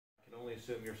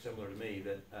assume you're similar to me,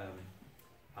 that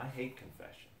I hate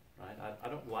confession, right? I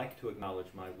don't like to acknowledge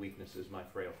my weaknesses, my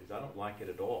frailties. I don't like it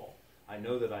at all. I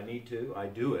know that I need to. I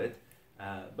do it.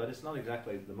 But it's not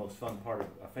exactly the most fun part of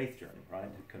a faith journey, right?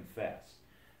 To confess.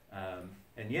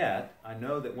 And yet, I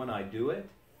know that when I do it,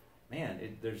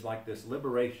 man, there's like this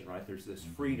liberation, right? There's this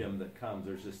freedom that comes.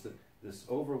 There's this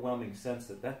overwhelming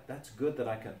sense that's good that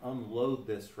I can unload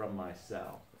this from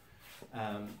myself.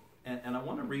 And I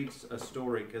want to read a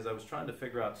story because I was trying to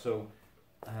figure out,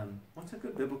 what's a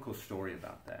good biblical story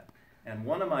about that? And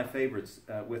one of my favorites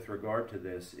with regard to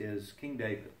this is King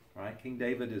David, right? King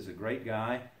David is a great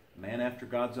guy, a man after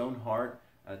God's own heart,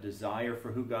 a desire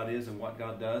for who God is and what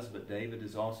God does, but David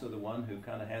is also the one who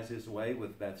kind of has his way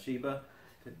with Bathsheba,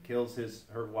 kills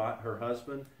her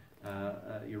husband,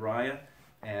 Uriah,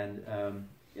 and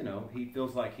he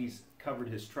feels like he's covered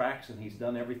his tracks and he's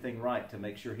done everything right to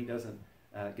make sure he doesn't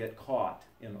get caught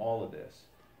in all of this.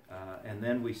 And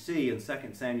then we see in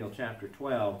 2 Samuel chapter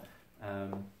 12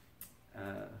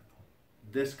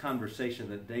 this conversation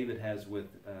that David has with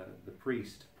the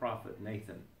priest, prophet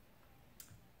Nathan.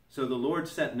 So the Lord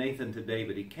sent Nathan to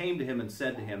David. He came to him and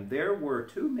said to him, "There were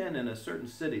two men in a certain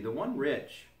city, the one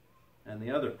rich and the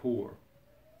other poor.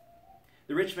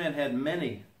 The rich man had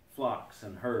many flocks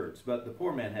and herds, but the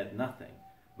poor man had nothing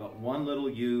but one little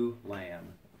ewe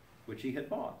lamb, which he had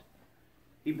bought.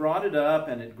 He brought it up,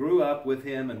 and it grew up with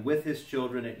him and with his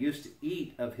children. It used to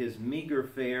eat of his meager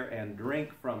fare and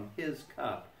drink from his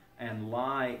cup and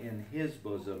lie in his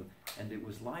bosom, and it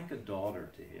was like a daughter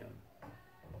to him.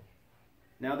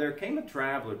 Now there came a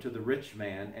traveler to the rich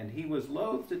man, and he was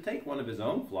loath to take one of his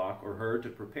own flock or herd to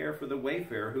prepare for the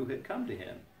wayfarer who had come to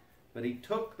him. But he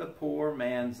took the poor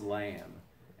man's lamb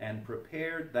and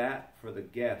prepared that for the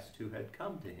guest who had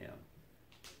come to him.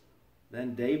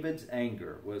 Then David's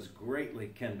anger was greatly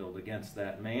kindled against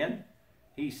that man.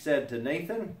 He said to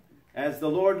Nathan, 'As the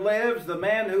Lord lives, the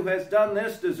man who has done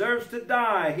this deserves to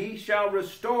die. He shall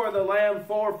restore the lamb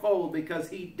fourfold because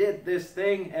he did this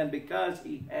thing and because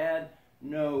he had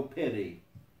no pity.'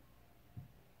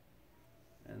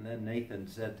 And then Nathan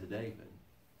said to David,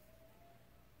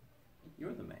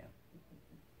 'You're the man.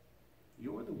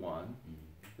 You're the one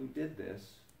who did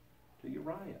this to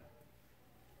Uriah.'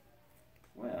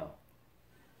 Well,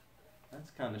 that's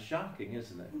kind of shocking,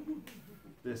 isn't it?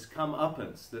 This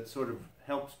comeuppance that sort of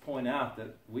helps point out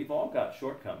that we've all got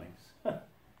shortcomings.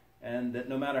 And that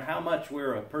no matter how much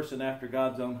we're a person after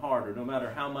God's own heart, or no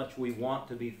matter how much we want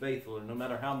to be faithful, or no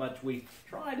matter how much we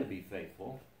try to be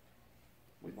faithful,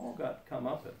 we've all got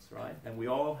comeuppance, right? And we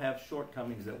all have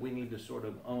shortcomings that we need to sort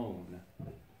of own.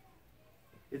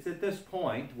 It's at this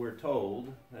point, we're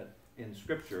told, that in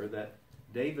Scripture, that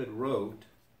David wrote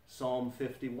Psalm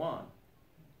 51.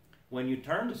 When you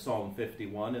turn to Psalm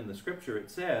 51 in the Scripture, it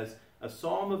says, "A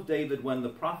psalm of David when the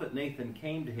prophet Nathan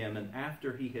came to him and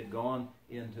after he had gone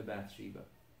into Bathsheba."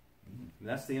 And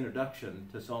that's the introduction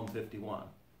to Psalm 51.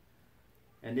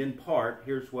 And in part,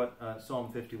 here's what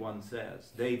Psalm 51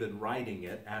 says. David writing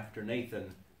it after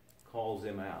Nathan calls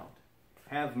him out.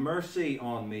 "Have mercy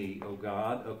on me, O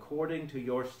God, according to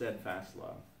your steadfast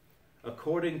love.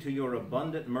 According to your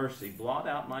abundant mercy, blot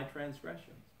out my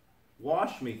transgressions.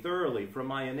 Wash me thoroughly from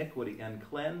my iniquity and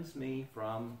cleanse me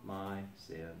from my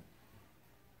sin."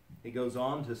 He goes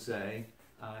on to say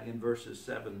in verses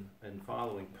 7 and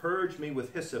following, "Purge me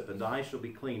with hyssop and I shall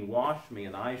be clean. Wash me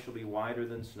and I shall be whiter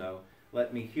than snow.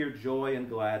 Let me hear joy and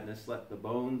gladness. Let the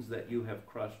bones that you have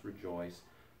crushed rejoice.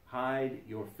 Hide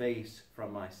your face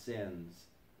from my sins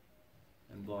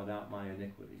and blot out my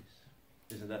iniquities."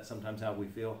 Isn't that sometimes how we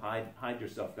feel? Hide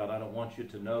yourself, God. I don't want you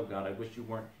to know, God. I wish you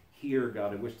weren't here,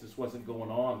 God. I wish this wasn't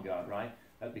going on, God, right?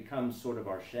 That becomes sort of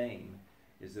our shame,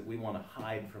 is that we want to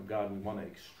hide from God. We want to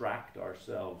extract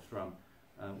ourselves from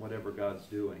whatever God's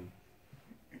doing.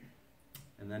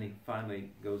 And then he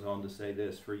finally goes on to say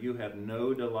this, "For you have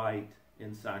no delight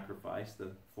in sacrifice,"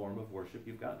 the form of worship.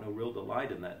 You've got no real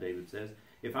delight in that, David says.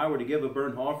 "If I were to give a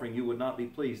burnt offering, you would not be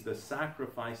pleased. The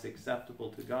sacrifice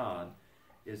acceptable to God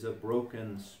is a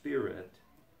broken spirit,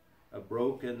 a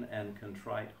broken and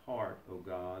contrite heart, O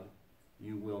God,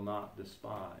 you will not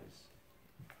despise."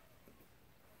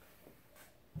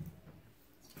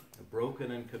 A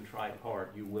broken and contrite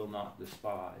heart you will not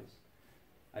despise.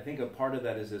 I think a part of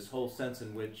that is this whole sense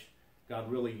in which God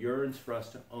really yearns for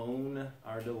us to own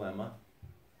our dilemma,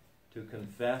 to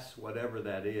confess whatever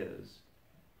that is,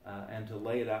 and to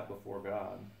lay it out before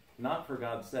God. Not for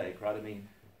God's sake, right? I mean,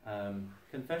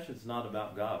 confession's not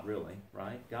about God, really,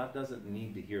 right? God doesn't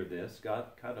need to hear this. God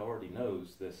kind of already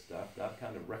knows this stuff. God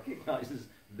kind of recognizes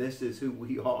this is who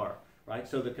we are, right?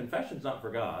 So the confession's not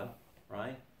for God,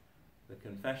 right? The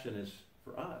confession is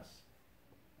for us.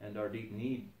 and our deep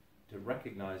need to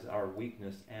recognize our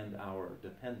weakness and our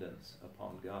dependence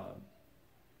upon God.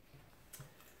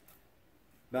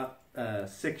 About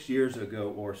 6 years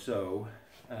ago or so,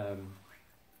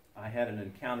 I had an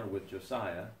encounter with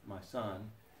Josiah, my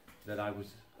son, that I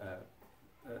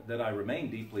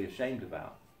remained deeply ashamed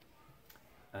about.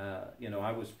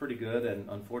 I was pretty good, and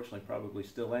unfortunately probably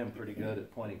still am pretty good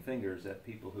at pointing fingers at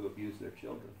people who abuse their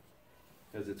children,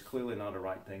 because it's clearly not a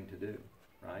right thing to do,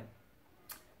 right?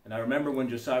 And I remember when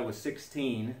Josiah was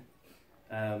 16,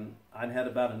 I'd had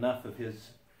about enough of his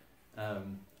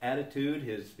attitude,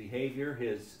 his behavior,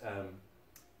 his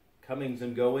comings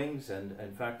and goings, and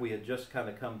in fact we had just kind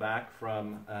of come back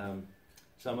from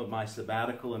some of my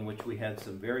sabbatical in which we had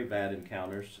some very bad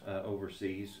encounters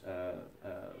overseas,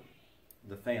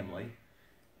 the family.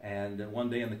 And one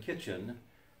day in the kitchen,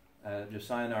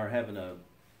 Josiah and I are having a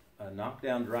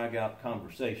knockdown, drag-out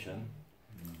conversation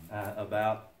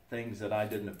about things that I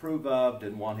didn't approve of,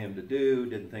 didn't want him to do,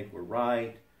 didn't think were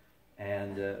right.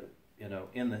 And,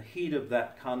 in the heat of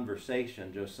that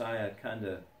conversation, Josiah kind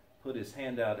of put his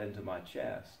hand out into my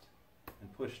chest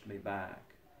and pushed me back.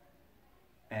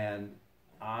 And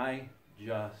I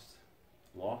just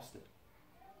lost it.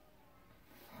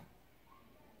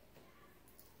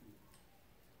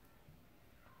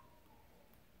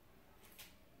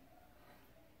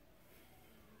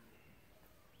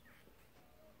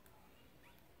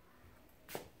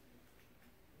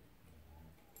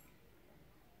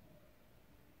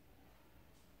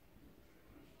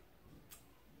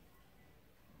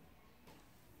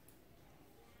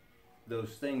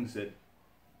 Those things that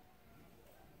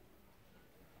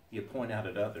you point out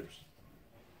at others.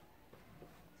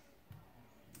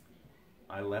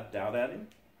 I leapt out at him.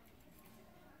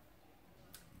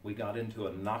 We got into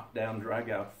a knockdown,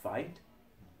 drag-out fight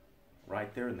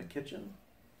right there in the kitchen.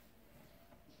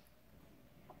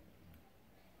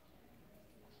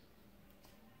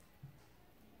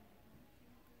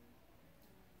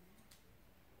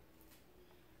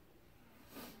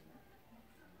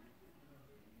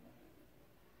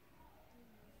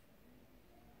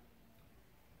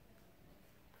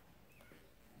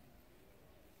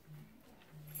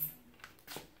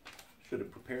 Should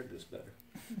have prepared this better.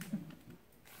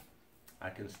 I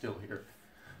can still hear.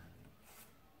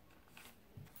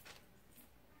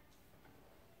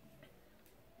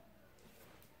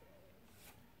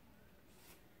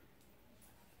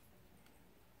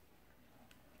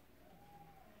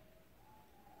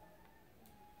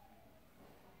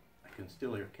 I can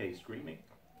still hear Kay screaming.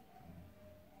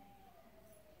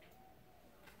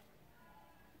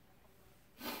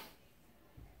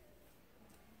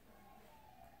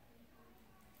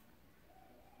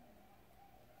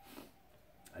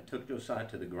 I took Josiah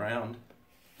to the ground.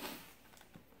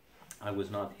 I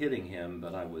was not hitting him,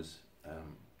 but I was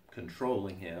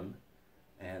controlling him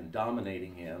and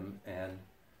dominating him. And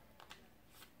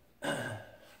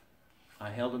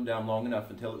I held him down long enough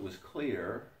until it was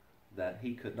clear that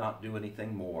he could not do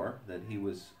anything more, that he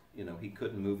was, he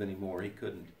couldn't move anymore, he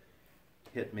couldn't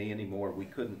hit me anymore, we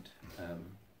couldn't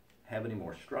have any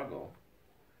more struggle.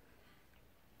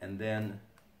 And then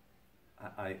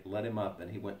I let him up and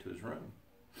he went to his room.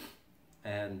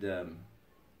 And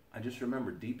I just remember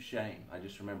deep shame. I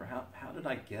just remember, how did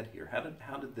I get here?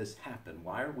 How did this happen?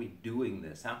 Why are we doing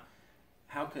this?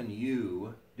 How can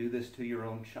you do this to your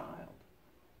own child?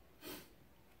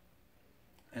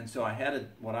 And so I had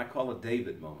what I call a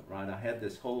David moment, right? I had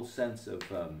this whole sense of,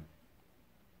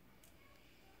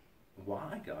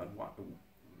 why, God?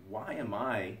 Why am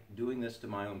I doing this to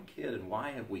my own kid? And why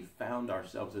have we found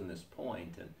ourselves in this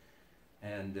point?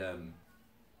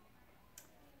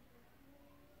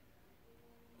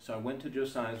 So I went to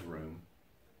Josiah's room,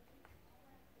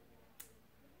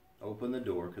 opened the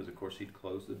door, because of course he'd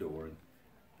closed the door, and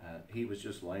he was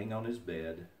just laying on his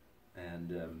bed,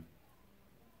 and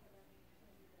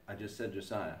I just said,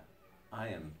 Josiah, I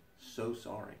am so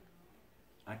sorry.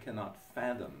 I cannot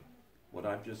fathom what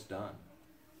I've just done.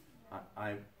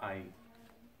 I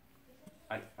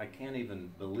can't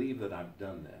even believe that I've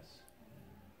done this.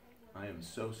 I am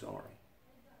so sorry.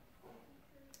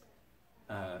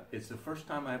 It's the first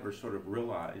time I ever sort of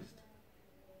realized,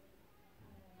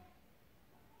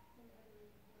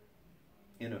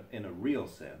 in a real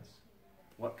sense,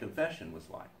 what confession was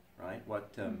like, right?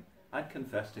 What I'd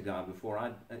confessed to God before.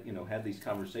 I'd had these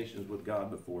conversations with God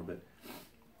before, but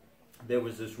there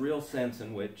was this real sense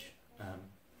in which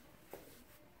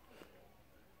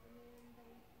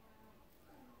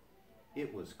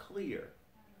it was clear,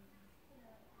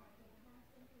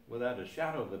 without a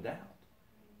shadow of a doubt,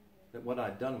 that what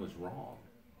I'd done was wrong,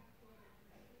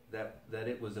 that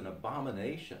it was an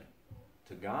abomination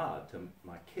to God, to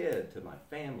my kid, to my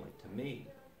family, to me.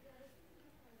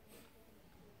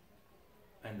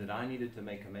 And that I needed to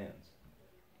make amends.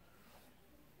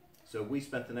 So we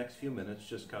spent the next few minutes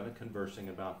just kind of conversing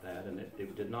about that, and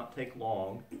it did not take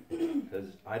long,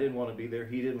 because I didn't want to be there,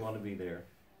 he didn't want to be there.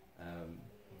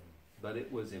 But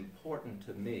it was important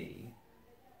to me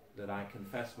that I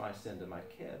confess my sin to my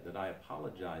kid, that I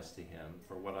apologized to him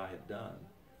for what I had done,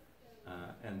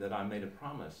 and that I made a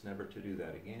promise never to do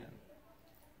that again.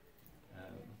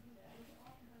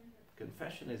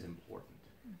 Confession is important.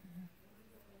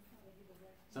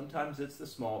 Sometimes it's the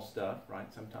small stuff,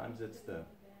 right? Sometimes it's the,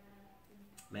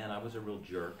 man, I was a real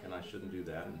jerk and I shouldn't do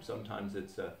that. And sometimes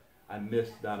it's I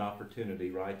missed that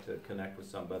opportunity, right, to connect with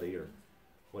somebody or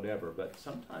whatever. But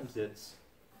sometimes it's,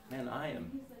 man, I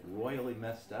am royally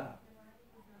messed up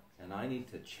and I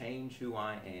need to change who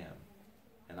I am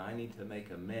and I need to make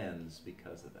amends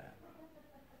because of that.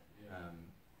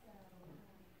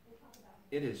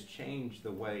 It has changed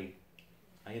the way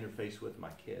I interface with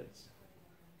my kids.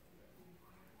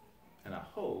 And I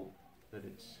hope that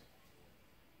it's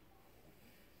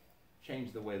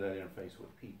changed the way that I interface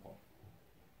with people.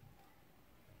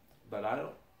 But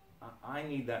I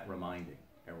need that reminding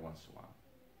every once in a while.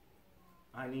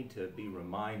 I need to be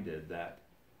reminded that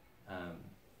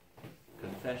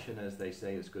confession, as they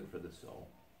say, is good for the soul.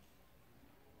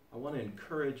 I want to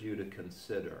encourage you to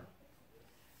consider,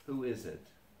 who is it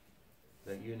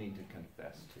that you need to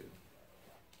confess to?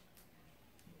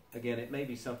 Again, it may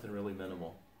be something really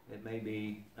minimal. It may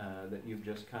be that you've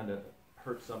just kind of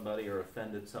hurt somebody or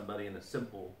offended somebody in a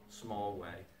simple, small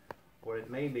way. Or it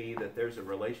may be that there's a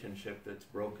relationship that's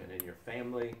broken in your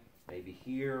family, maybe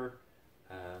here,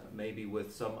 maybe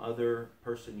with some other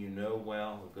person you know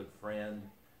well, a good friend.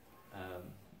 I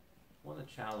want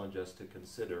to challenge us to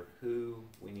consider who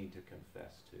we need to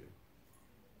confess to.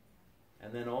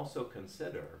 And then also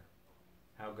consider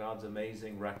how God's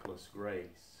amazing, reckless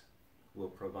grace will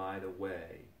provide a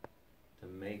way to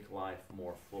make life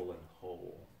more full and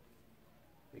whole.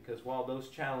 Because while those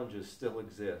challenges still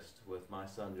exist with my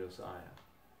son Josiah,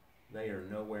 they are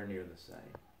nowhere near the same.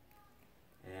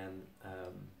 And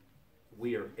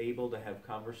we are able to have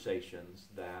conversations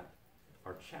that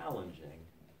are challenging,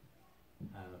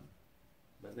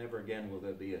 but never again will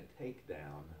there be a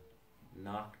takedown,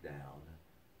 knockdown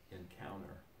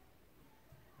encounter.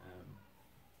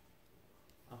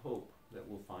 I hope that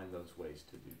we'll find those ways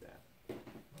to do that. I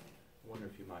wonder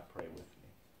if you might pray with me.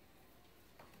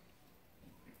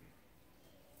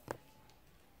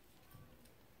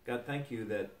 God, thank you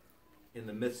that in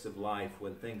the midst of life,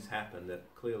 when things happen that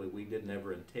clearly we did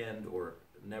never intend or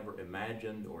never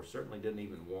imagined or certainly didn't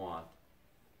even want,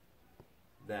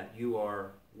 that you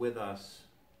are with us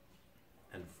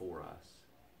and for us.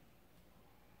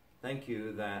 Thank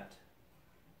you that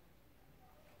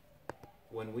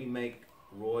when we make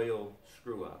royal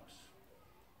screw-ups,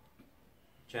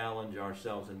 challenge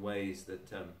ourselves in ways that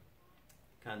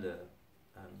kind of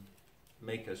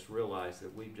make us realize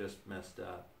that we've just messed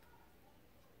up.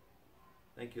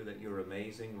 Thank you that your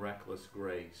amazing, reckless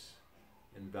grace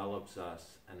envelops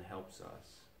us and helps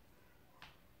us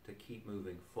to keep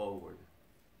moving forward,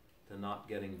 to not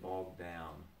getting bogged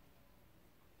down,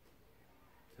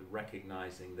 to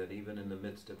recognizing that even in the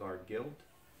midst of our guilt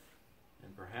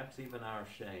and perhaps even our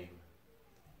shame,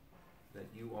 that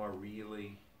you are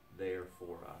really there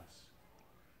for us.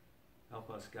 Help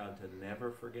us, God, to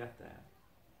never forget that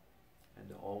and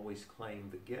to always claim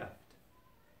the gift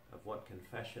of what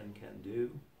confession can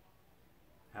do,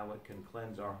 how it can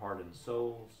cleanse our heart and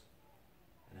souls,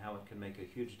 and how it can make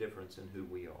a huge difference in who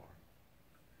we are.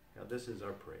 Now, this is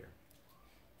our prayer,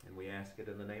 and we ask it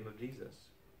in the name of Jesus,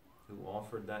 who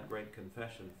offered that great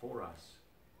confession for us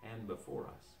and before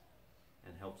us,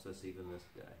 and helps us even this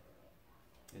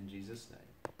day. In Jesus'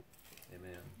 name,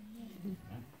 amen.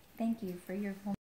 Thank you for your